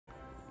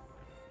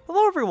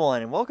Hello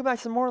everyone, and welcome back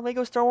to some more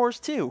LEGO Star Wars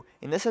 2.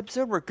 In this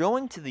episode, we're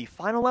going to the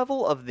final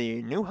level of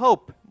the New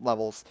Hope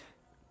levels.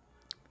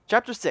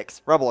 Chapter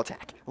 6, Rebel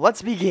Attack.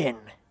 Let's begin!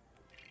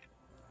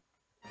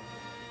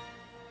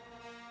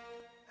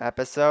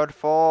 Episode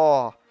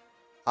 4,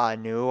 A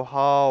New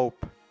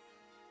Hope.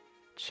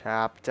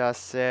 Chapter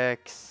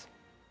 6,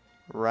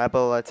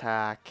 Rebel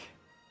Attack.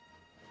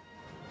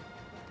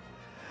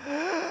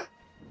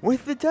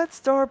 With the Death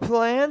Star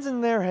plans in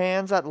their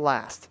hands at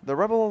last, the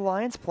Rebel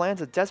Alliance plans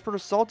a desperate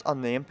assault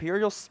on the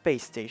Imperial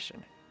Space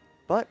Station.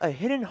 But a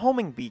hidden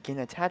homing beacon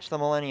attached to the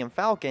Millennium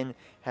Falcon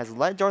has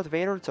led Darth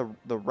Vader to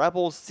the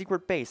Rebels'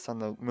 secret base on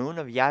the moon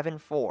of Yavin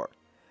 4.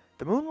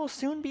 The moon will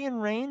soon be in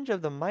range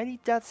of the mighty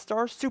Death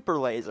Star super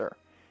laser.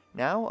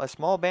 Now, a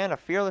small band of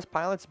fearless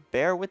pilots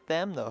bear with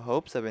them the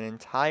hopes of an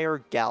entire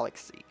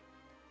galaxy.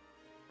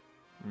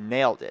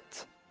 Nailed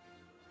it.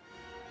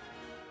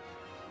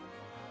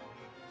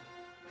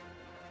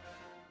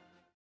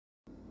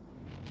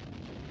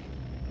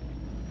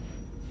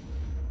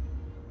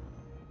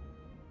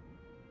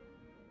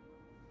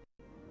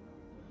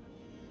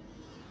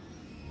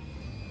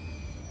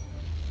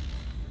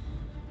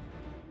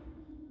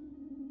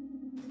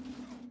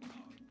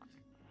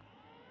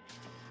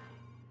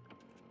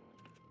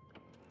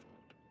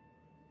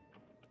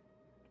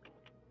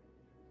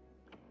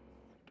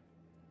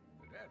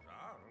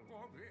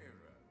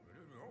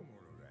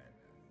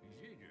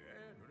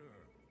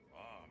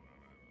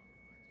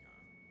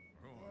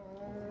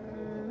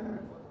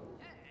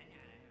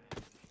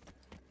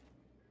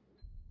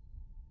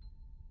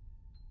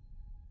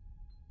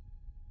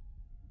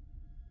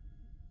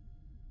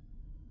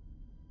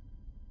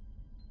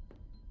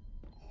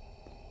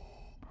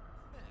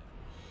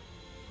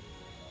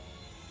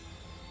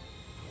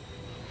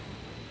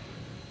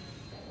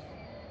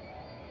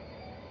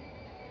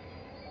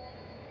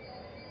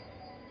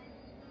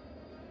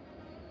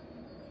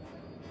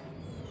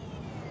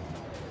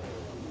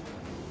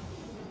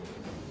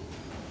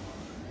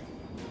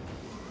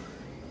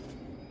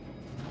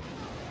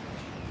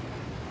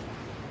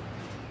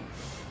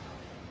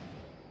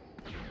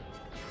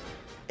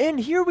 And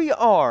here we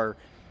are,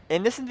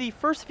 and this is the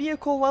first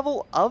vehicle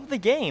level of the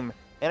game,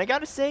 and I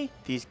gotta say,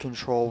 these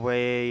control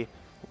way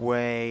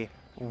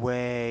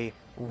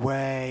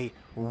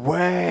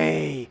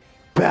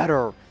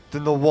better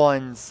than the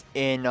ones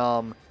in,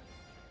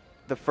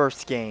 the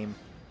first game.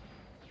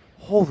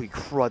 Holy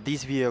crud,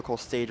 these vehicle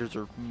stages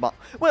are,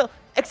 well,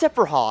 except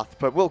for Hoth,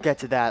 but we'll get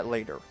to that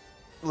later.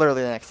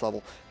 Literally the next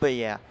level, but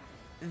yeah.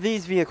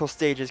 These vehicle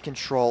stages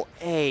control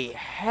a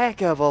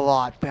heck of a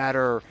lot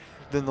better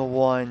than the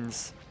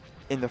ones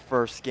in the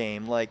first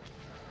game. Like,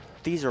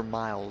 these are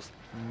miles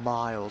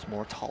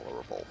more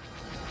tolerable.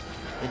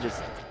 And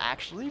just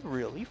actually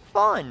really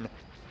fun.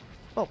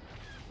 Well,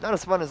 not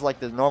as fun as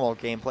like the normal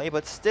gameplay,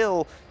 but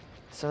still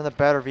some of the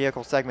better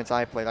vehicle segments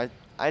I played.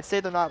 I'd say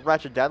they're not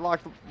Ratchet Deadlock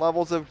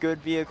levels of good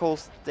vehicle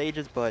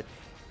stages, but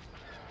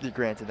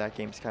granted that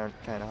game's kind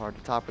of hard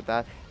to top with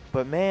that.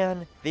 But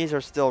man, these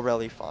are still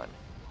really fun.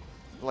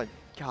 Like,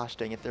 gosh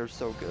dang it, they're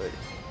so good.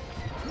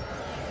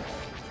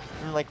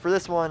 And like for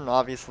this one,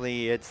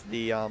 obviously it's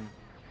the,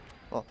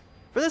 well,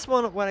 for this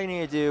one, what I need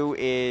to do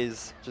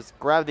is just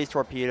grab these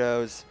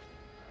torpedoes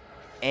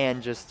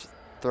and just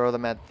throw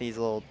them at these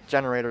little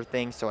generator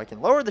things so I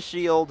can lower the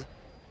shield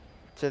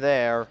to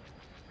there,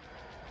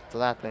 to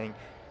that thing,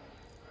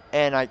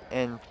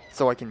 and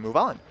so I can move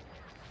on.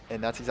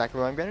 And that's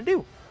exactly what I'm going to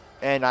do.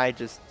 And I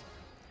just,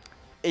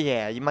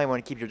 yeah, you might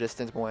want to keep your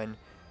distance when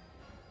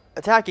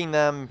attacking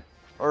them,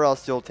 or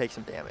else you'll take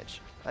some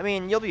damage. I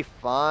mean, you'll be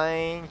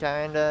fine,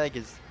 kinda,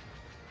 because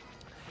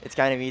it's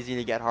kind of easy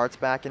to get hearts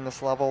back in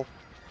this level,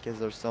 because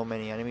there's so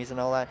many enemies and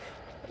all that.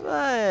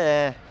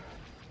 But,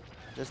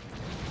 just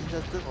a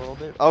little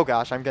bit. Oh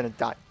gosh, I'm gonna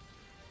die.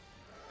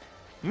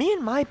 Me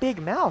and my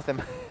big mouth.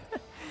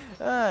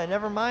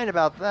 Never mind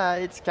about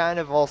that. It's kind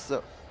of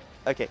also,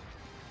 okay.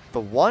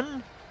 The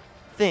one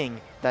thing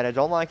that I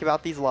don't like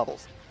about these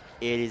levels,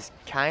 it is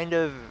kind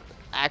of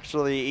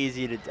actually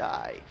easy to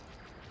die.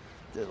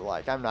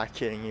 Like, I'm not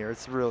kidding here.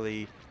 It's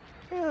really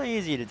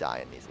easy to die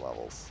in these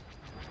levels.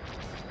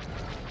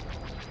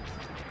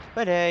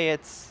 But hey,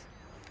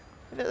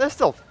 they're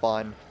still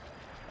fun.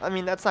 I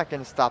mean, that's not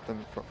going to stop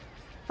them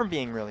from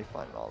being really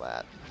fun and all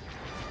that.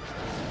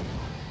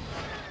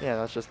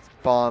 Yeah, let's just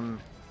bomb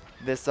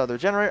this other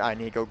generator. I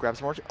need to go grab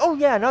some more. Oh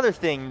yeah, another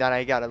thing that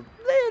I got a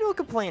little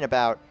complaint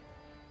about.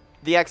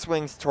 The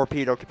X-Wing's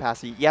torpedo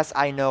capacity. Yes,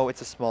 I know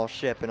it's a small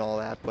ship and all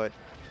that, but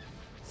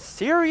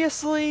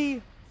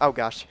seriously? Oh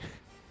gosh.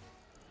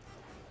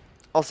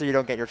 Also, you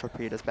don't get your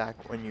torpedoes back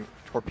when you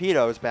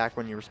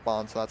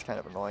respawn, so that's kind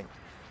of annoying.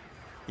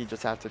 You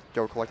just have to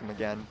go collect them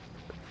again.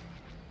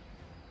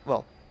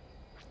 Well,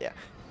 yeah.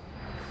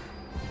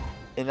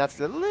 And that's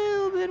a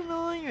little bit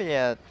annoying, but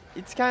yeah,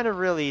 it's kind of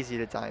really easy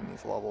to die in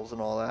these levels and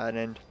all that,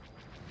 and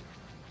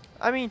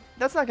I mean,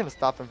 that's not going to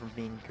stop them from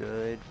being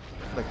good.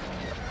 Like,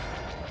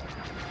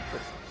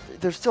 but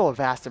there's still a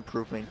vast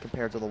improvement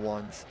compared to the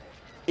ones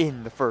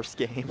in the first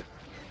game.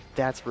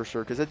 That's for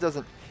sure, because it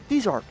doesn't,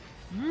 these aren't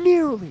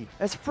nearly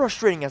as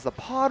frustrating as the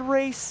pod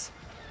race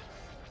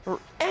or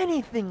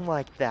anything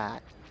like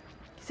that.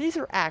 'Cause these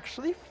are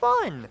actually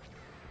fun.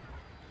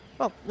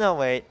 Well, no,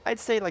 wait. I'd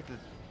say like the...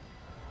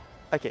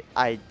 Okay,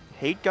 I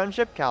hate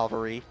Gunship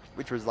Cavalry,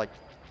 which was like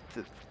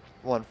the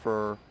one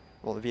for,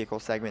 well, the vehicle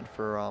segment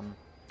for,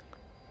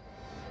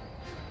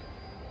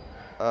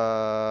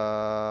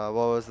 what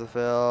was the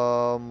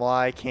film?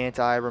 Why can't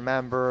I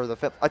remember the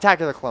film?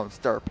 Attack of the Clones,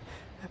 derp.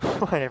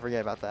 Why did I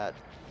forget about that?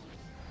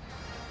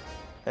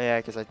 Yeah,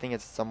 because I think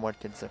it's somewhat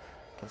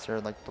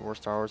considered like the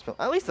worst Star Wars film.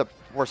 At least the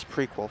worst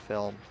prequel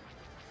film.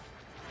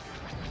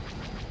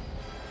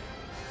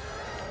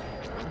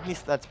 At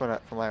least that's from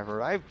what I've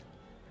heard. I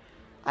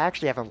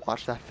actually haven't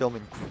watched that film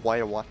in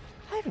quite a while.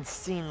 I haven't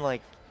seen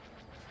like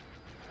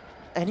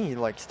any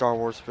like Star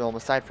Wars film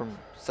aside from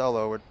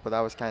Solo, but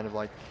that was kind of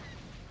like,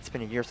 it's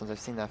been a year since I've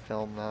seen that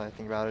film. Now that I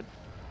think about it,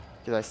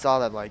 because I saw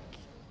that like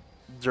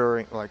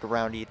during like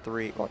around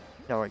E3, well,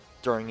 no, like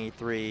during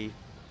E3.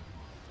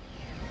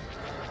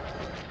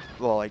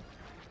 Well,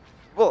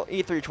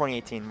 E3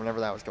 2018, whenever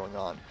that was going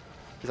on,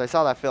 because I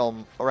saw that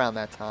film around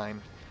that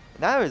time.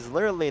 And that was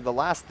literally the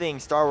last thing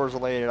Star Wars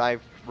related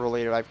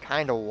I've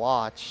kind of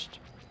watched.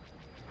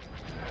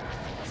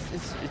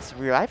 It's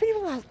weird. I haven't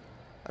even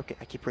okay,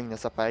 I keep bringing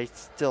this up. I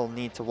still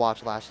need to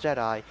watch Last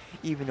Jedi,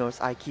 even though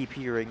I keep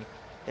hearing,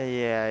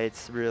 yeah,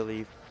 it's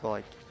really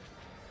like,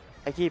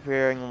 I keep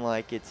hearing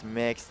like it's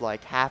mixed.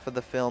 Like half of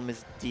the film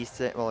is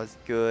decent, well, it's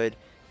good,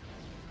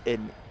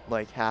 and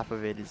like half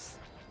of it is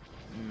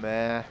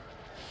meh.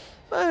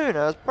 But who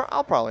knows?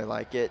 I'll probably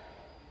like it.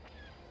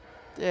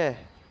 Yeah.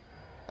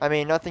 I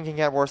mean, nothing can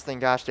get worse than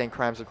gosh dang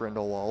Crimes of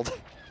Grindelwald,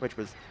 which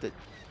was the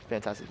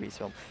Fantastic Beasts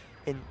film.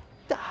 And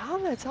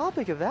on the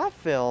topic of that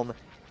film,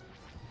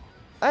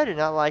 I did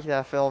not like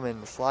that film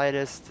in the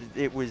slightest.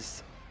 It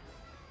was...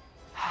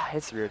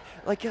 It's weird.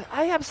 Like,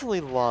 I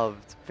absolutely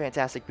loved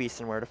Fantastic Beasts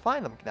and Where to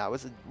Find Them. That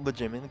was a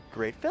legitimately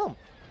great film,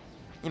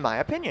 in my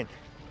opinion.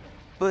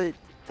 But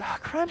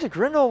Crimes of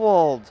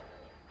Grindelwald...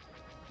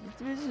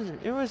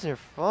 It wasn't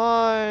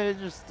fun. It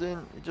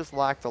just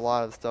lacked a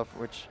lot of stuff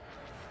which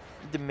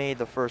made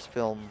the first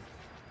film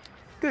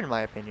good in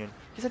my opinion.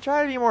 Because it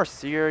tried to be more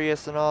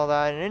serious and all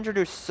that, and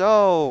introduced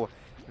so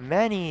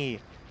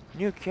many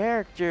new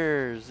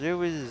characters. It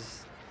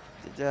was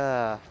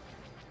meh.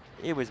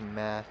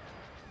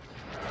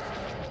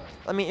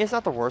 I mean, it's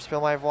not the worst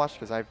film I've watched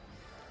because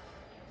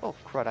oh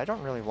crud, I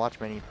don't really watch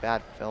many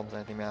bad films or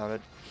anything about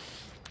it.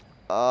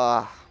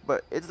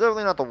 But it's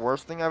definitely not the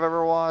worst thing I've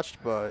ever watched,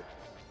 but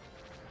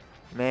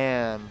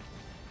man,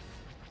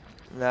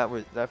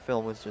 that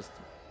film was just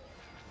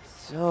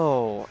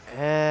so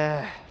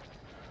eh.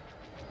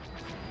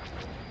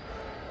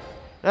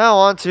 Now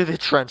on to the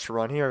trench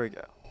run. Here we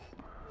go.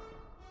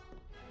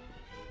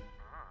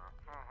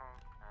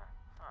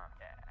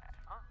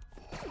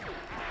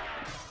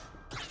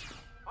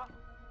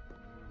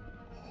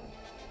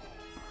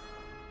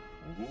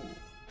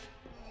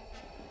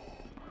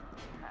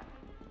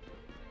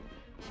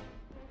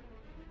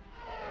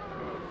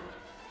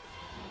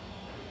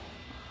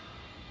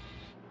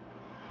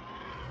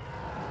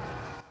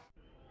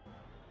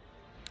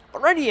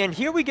 Alrighty, and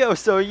here we go.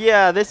 So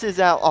yeah, this is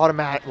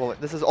automatic. Well,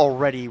 this is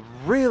already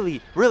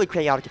really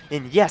chaotic.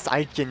 And yes,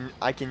 I can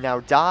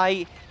now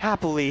die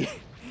happily.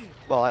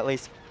 Well, at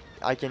least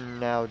I can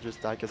now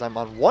just die because I'm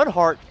on 1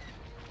 heart.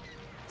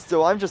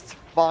 So I'm just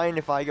fine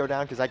if I go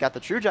down because I got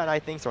the true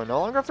Jedi thing. So I no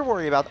longer have to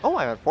worry about. Oh,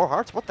 I'm at 4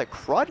 hearts. What the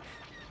crud?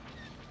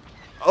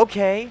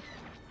 Okay.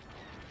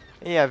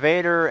 Yeah,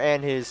 Vader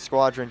and his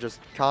squadron just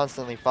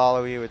constantly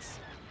follow you.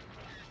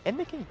 And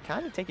they can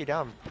kind of take you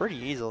down pretty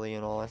easily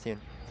in all honesty.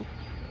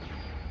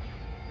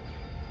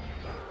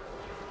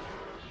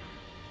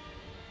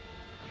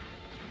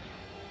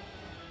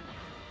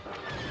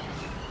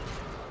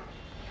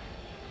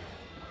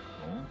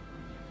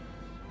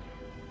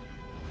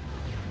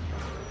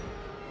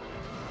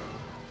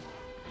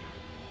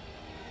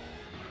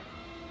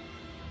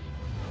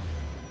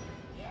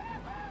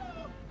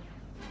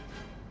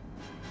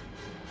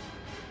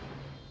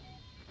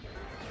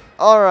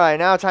 Alright,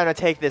 now time to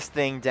take this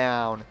thing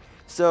down.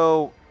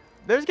 So,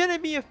 there's gonna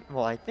be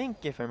well, I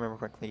think, if I remember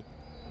correctly,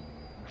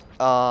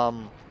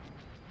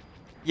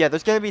 yeah,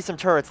 there's gonna be some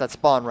turrets that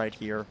spawn right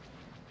here.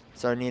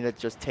 So I need to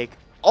just take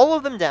all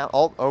of them down.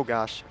 Oh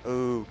gosh.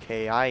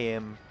 Okay, I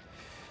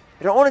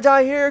don't want to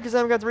die here because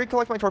I'm going to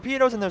recollect my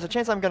torpedoes and there's a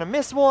chance I'm going to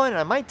miss one and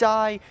I might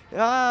die.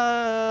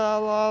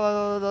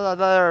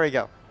 There we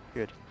go.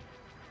 Good.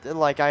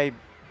 Like, I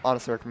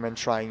honestly recommend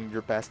trying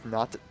your best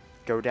not to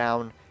go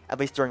down, at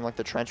least during, like,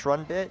 the trench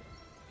run bit.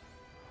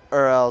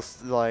 Or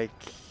else, like,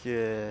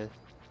 losing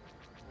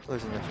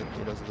your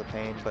torpedoes is a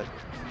pain. But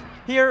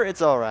here,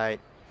 it's alright.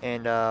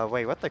 And,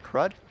 wait, what the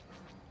crud?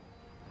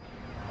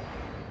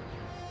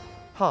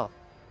 Huh.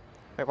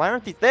 Wait, why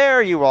aren't these?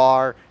 There you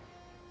are!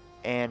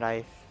 And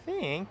I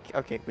think...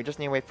 Okay, we just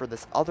need to wait for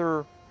this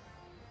other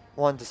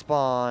one to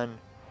spawn.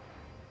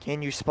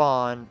 Can you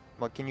spawn?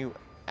 Well, can you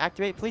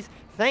activate, please?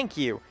 Thank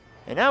you!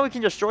 And now we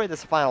can destroy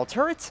this final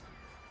turret.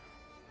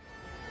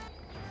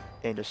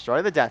 And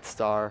destroy the Death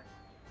Star.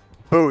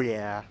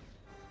 Booyah.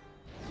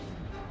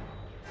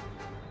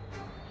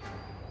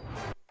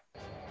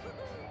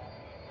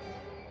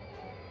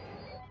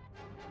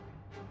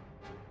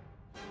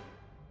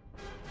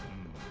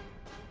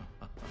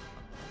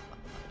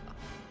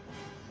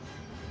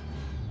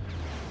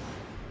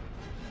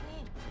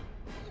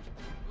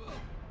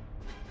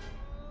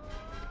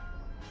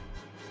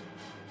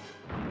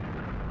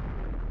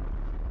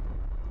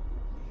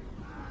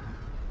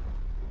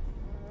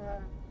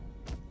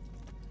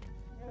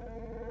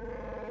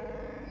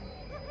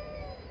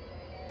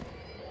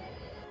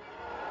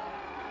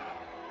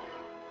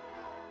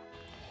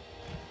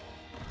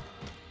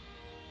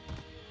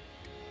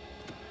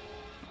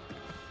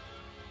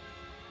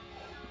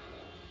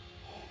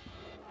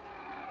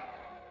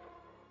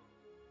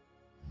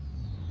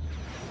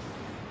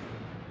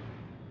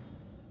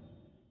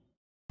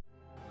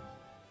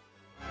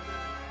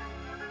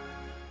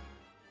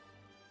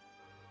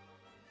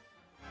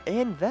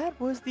 And that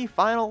was the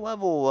final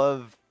level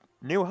of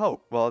New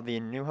Hope. Well, the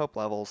New Hope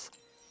levels.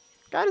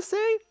 Gotta say,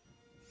 it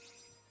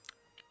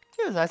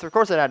was nice. Of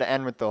course, it had to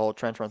end with the whole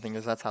trench run thing,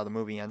 because that's how the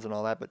movie ends and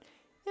all that. But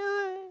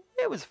yeah,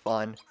 it was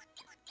fun.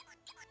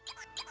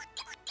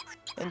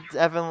 And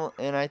definitely,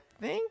 and I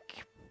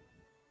think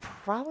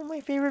probably my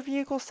favorite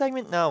vehicle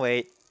segment. No,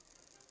 wait.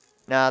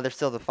 Nah, there's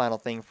still the final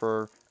thing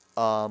for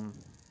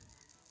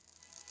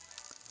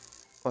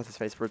what's his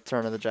face?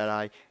 Return of the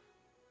Jedi.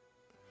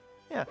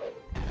 Yeah.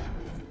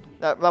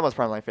 That was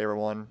probably my favorite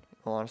one, in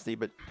all honesty,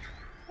 but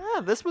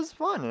yeah, this was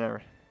fun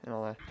and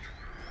all that.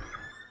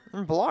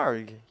 And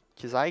Blarg,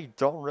 because I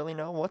don't really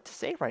know what to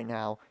say right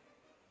now.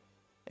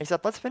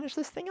 Except, let's finish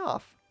this thing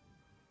off.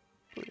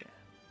 Oh, yeah.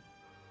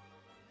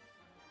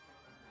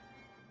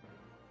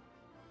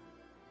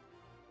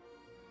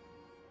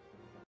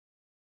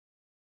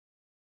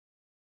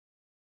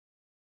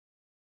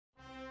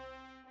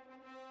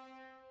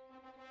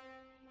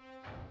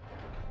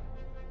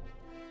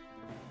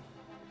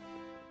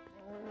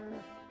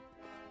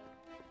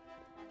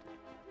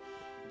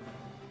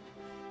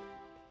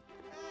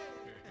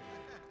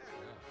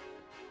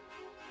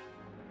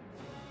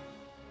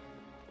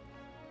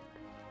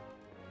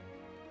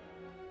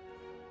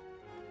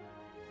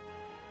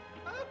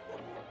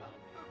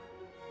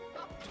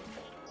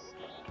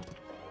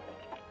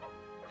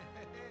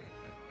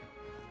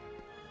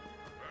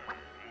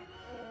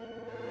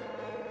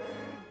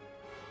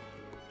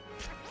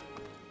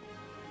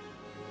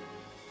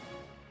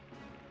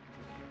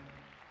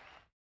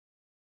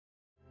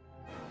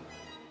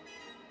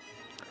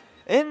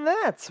 And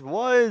that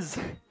was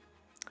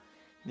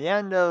the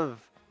end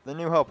of the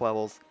New Hope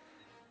levels.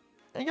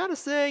 I gotta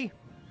say,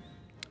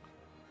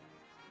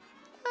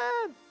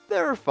 they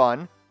were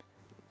fun.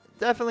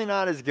 Definitely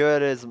not as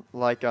good as,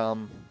 like,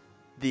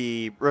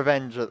 the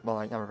Revenge, well,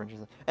 like, not Revenge,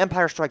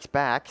 Empire Strikes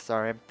Back.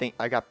 Sorry,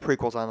 I got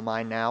prequels on the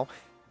mind now.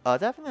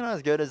 Definitely not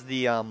as good as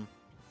the,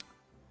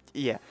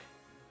 yeah.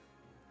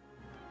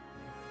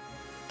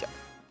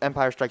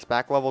 Empire Strikes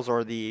Back levels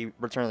or the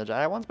Return of the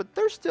Jedi ones, but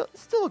they're still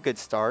a good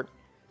start.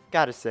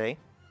 Gotta say.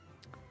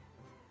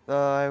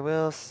 I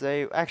will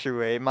say, actually,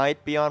 wait, it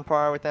might be on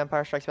par with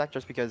Empire Strikes Back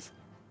just because,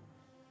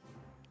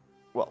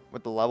 well,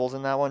 with the levels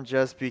in that one,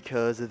 just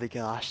because of the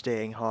gosh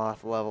dang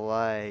Hoth level.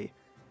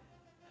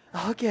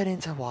 I'll get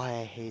into why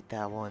I hate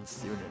that one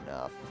soon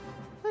enough.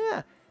 But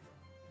yeah,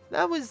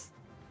 this was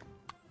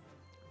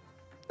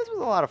a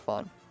lot of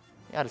fun.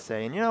 Gotta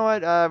say, and you know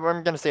what?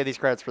 I'm gonna save these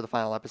credits for the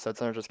final episode,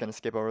 so I'm just gonna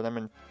skip over them,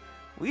 and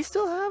we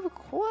still have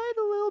quite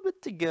a little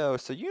bit to go.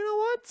 So you know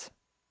what?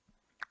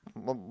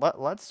 Well,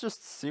 let's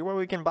just see what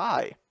we can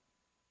buy.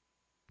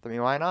 I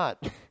mean, why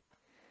not?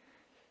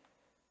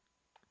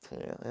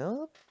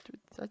 So,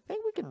 I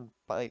think we can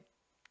buy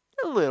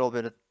a little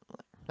bit of,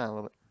 not a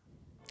little bit,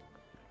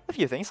 a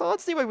few things. So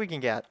let's see what we can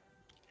get.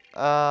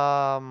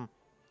 Might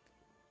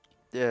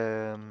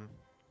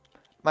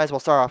as well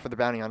start off with the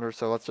bounty hunter.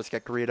 So let's just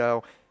get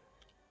Greedo.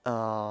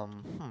 Are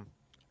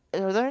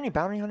there any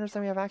bounty hunters that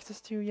we have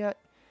access to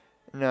yet?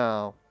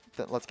 No.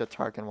 Let's get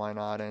Tarkin. Why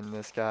not? And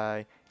this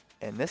guy,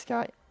 and this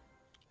guy.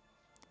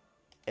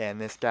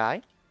 And this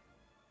guy.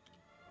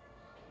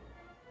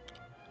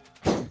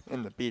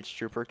 And the beach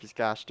trooper, because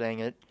gosh dang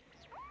it.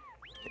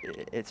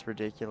 It's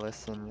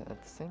ridiculous and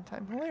at the same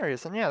time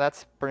hilarious. And yeah,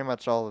 that's pretty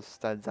much all the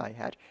studs I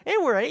had.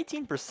 And we're at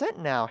 18%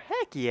 now.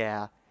 Heck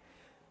yeah.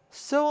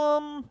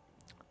 So,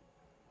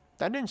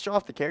 I didn't show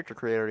off the character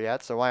creator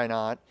yet, so why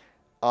not?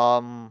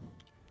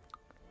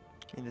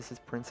 This is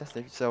Princess.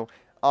 So,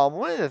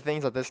 one of the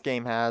things that this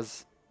game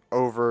has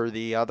over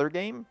the other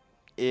game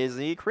is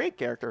the create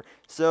character.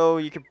 So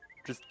you can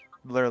just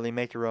literally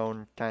make your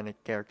own kind of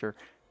character.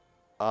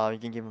 You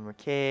can give him a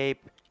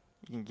cape.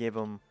 You can give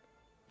him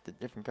the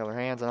different color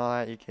hands and all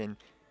that. You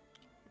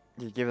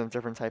give them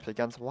different types of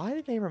guns. Why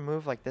did they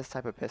remove like this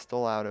type of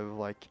pistol out of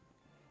like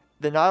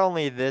not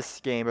only this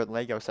game but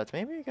Lego sets?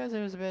 Maybe because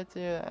it was a bit.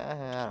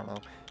 I don't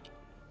know.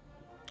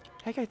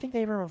 Heck, I think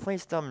they even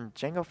replaced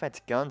Jango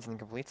Fett's guns in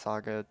Complete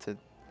Saga to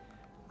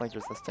like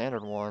just the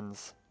standard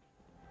ones,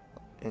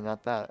 and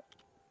not that.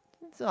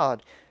 It's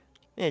odd.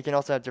 Yeah, you can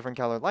also have different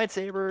colored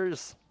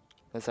lightsabers.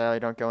 necessarily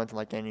don't go into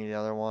like any of the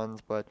other ones,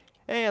 but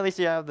hey, at least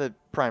you have the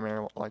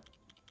primary, like,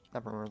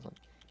 not primary, like,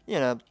 you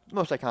know,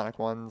 most iconic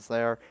ones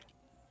there.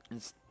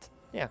 Just,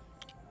 yeah.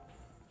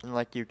 And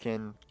like you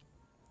can,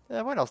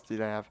 what else do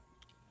they have?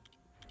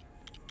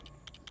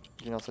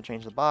 You can also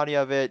change the body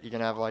of it. You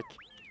can have like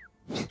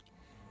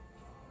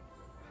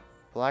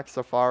Black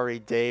Safari,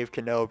 Dave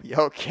Kenobi.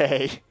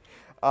 Okay.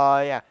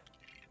 Yeah.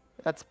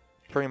 That's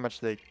pretty much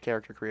the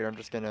character creator. I'm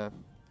just gonna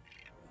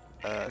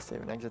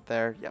save and exit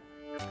there. Yep.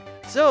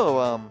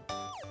 So,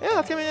 yeah,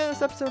 that's gonna be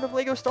this episode of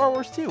LEGO Star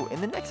Wars 2.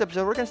 In the next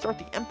episode, we're gonna start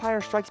the Empire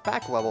Strikes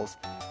Back levels.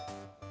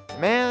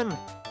 Man.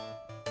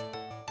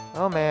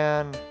 Oh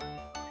man.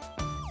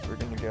 We're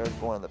gonna go to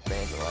one of the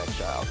bands of my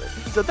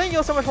childhood. So thank you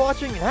all so much for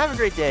watching, and have a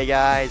great day,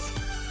 guys.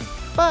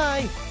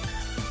 Bye.